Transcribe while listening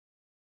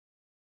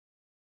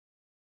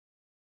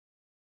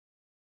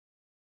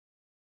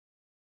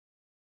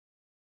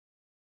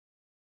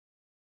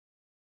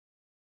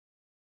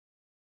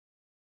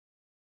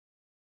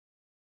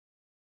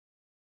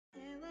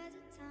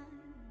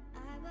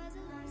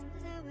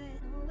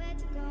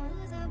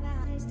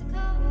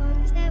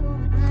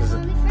Cause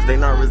they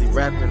not really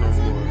rapping no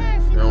more.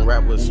 They don't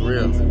rap what's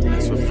real.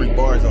 That's what free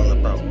bars all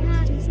about.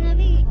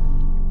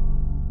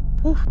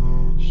 Woo.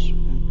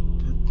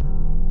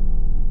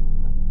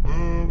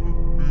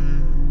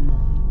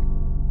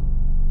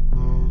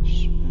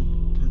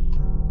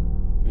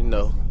 You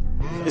know,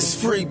 it's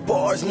free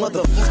bars,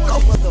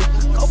 motherfucker.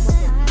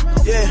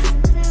 Yeah.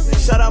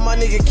 Shout out my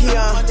nigga Kain.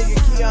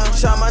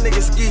 Shout out my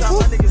nigga Ski.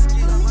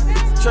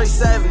 Trey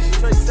Savage.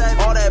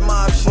 All that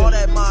mob shit.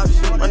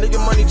 My nigga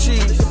Money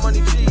Cheese.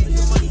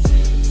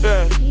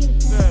 Yeah.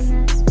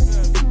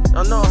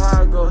 I know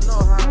how it goes.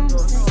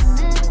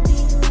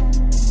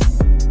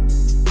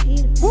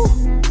 Woo.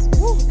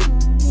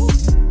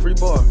 Free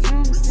bars.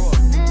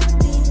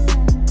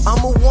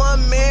 I'm a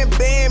one-man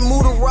band,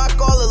 move the rock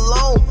all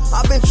alone.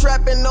 I've been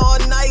trapping all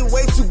night,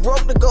 way too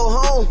broke to go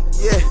home.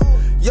 Yeah.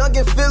 Young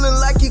and feeling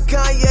like he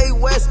Kanye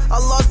West. I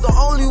lost the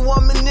only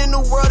woman in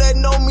the world that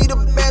know me the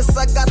best.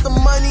 I got the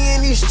money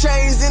in these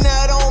chains and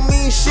that don't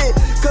mean shit.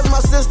 Cause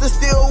my sister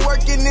still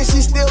working and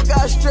she still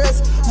got stress.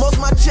 Most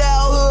my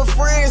childhood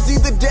friends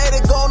either dead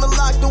or gone or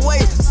locked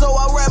away. So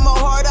I rap my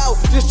heart out,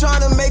 just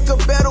trying to make a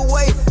better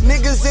way.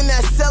 Niggas in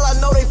that cell, I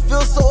know they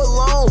feel so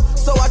alone.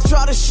 So I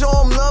try to show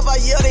them love, I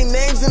yell their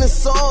names in the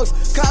songs.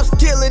 Cops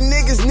killing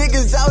niggas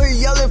out here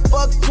yelling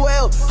fuck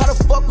 12. How the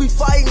fuck we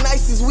fight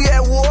nice as we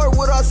at war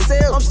with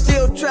ourselves? I'm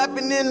still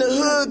trapping in the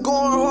hood,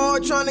 going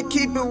hard, trying to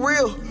keep it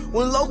real.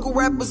 When local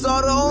rappers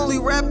are the only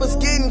rappers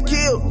getting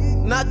killed.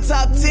 Not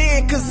top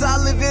 10, cause I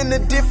live in a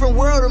different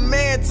world. A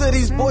man to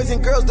these boys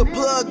and girls, the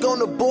plug on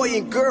the boy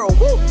and girl.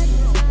 Woo.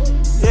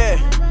 Yeah.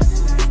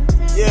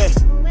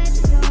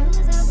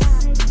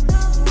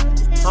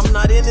 I'm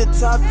not in the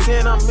top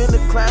 10, I'm in the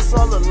class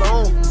all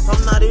alone.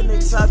 I'm not in the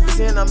top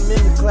 10, I'm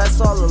in the class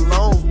all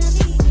alone.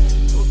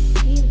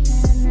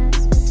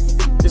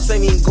 This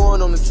ain't even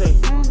going on the tape.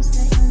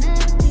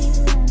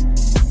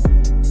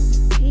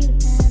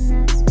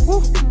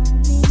 Woo.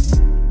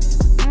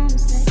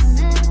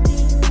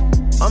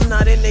 I'm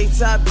not in the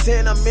top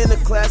 10, I'm in the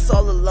class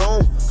all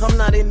alone. I'm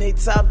not in the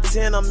top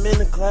 10, I'm in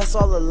the class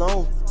all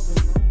alone.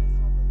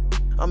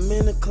 I'm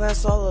in the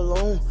class all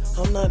alone.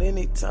 I'm not in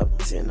the top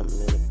 10, I'm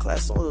in the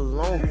class all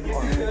alone.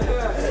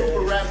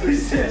 Super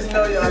rappers, just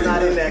know y'all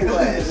not in that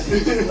class.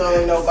 Just know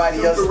ain't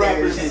nobody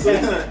else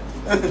there.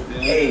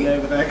 Hey,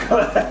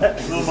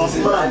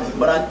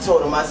 but I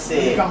told him, I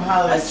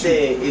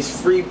said,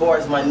 it's free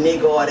bars, my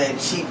nigga, all that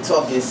cheap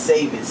talking,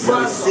 save it.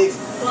 So it's 6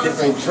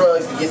 different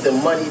drugs to get the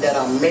money that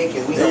I'm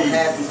making. We don't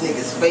have these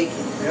niggas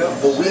faking,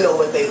 but we know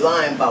what they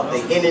lying about.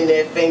 They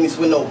internet famous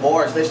with no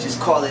bars, let's just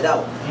call it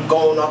out.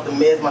 Going off the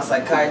meds, my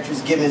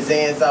psychiatrist giving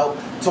Zans out.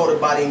 Told her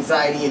about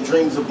anxiety and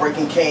dreams of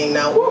breaking Kain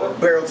out.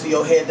 Barrel to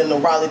your head, the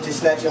neurologist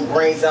snatching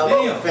brains out.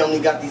 Your family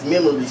got these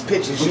memories,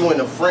 pictures, you in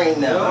a frame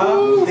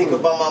now. Think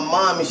about my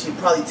mom and she'd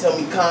probably tell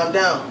me calm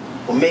down.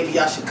 Well, maybe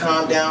I should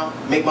calm down,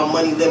 make my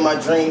money, live my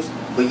dreams.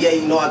 But yeah,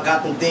 you know I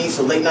got them things,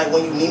 so late night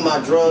when you need my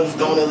drugs,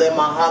 don't let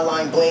my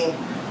hotline bling.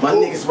 My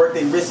niggas work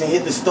their wrists and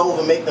hit the stove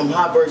and make them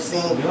hot birds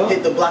sing.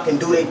 Hit the block and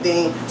do their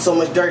thing. So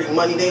much dirty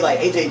money, they like,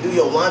 AyeJay, do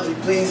your laundry,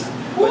 please.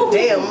 But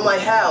damn, I'm like,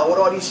 how? With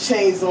all these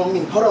chains on me?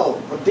 Hold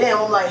on. But damn,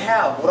 I'm like,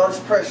 how? With all this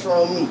pressure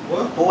on me?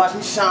 But watch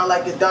me shine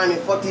like a diamond.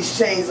 Fuck these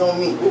chains on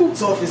me.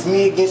 So if it's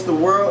me against the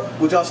world,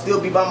 would y'all still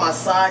be by my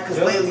side? Cause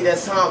lately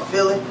that's how I'm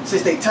feeling.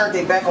 Since they turned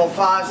their back on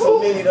 5, so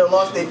many done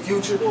lost their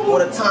future.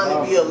 What a time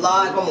to be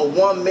alive. I'm a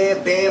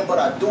one-man band, but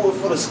I do it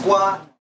for the squad.